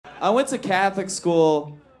I went to Catholic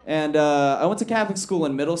school, and I went to Catholic school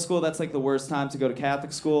in middle school. That's like the worst time to go to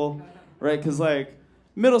Catholic school, right? Because like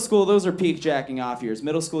middle school, those are peak jacking off years.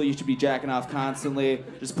 Middle school, you should be jacking off constantly,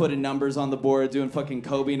 just putting numbers on the board, doing fucking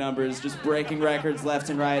Kobe numbers, just breaking records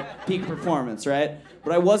left and right, peak performance, right?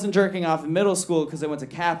 But I wasn't jerking off in middle school because I went to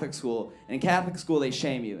Catholic school. And in Catholic school, they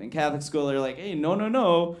shame you. In Catholic school, they're like, hey,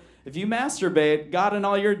 no. If you masturbate, God and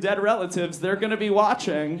all your dead relatives, they're gonna be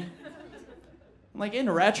watching. Like, in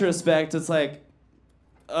retrospect, it's like,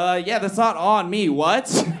 yeah, that's not on me,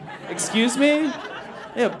 what? Excuse me?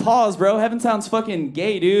 Yeah, pause, bro. Heaven sounds fucking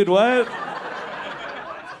gay, dude, what?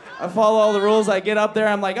 I follow all the rules, I get up there,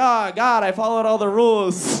 I'm like, oh, God, I followed all the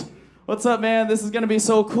rules. What's up, man? This is gonna be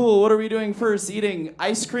so cool. What are we doing first? Eating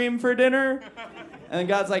ice cream for dinner? And then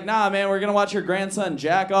God's like, nah, man, we're gonna watch your grandson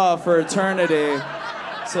jack off for eternity.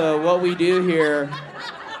 So what we do here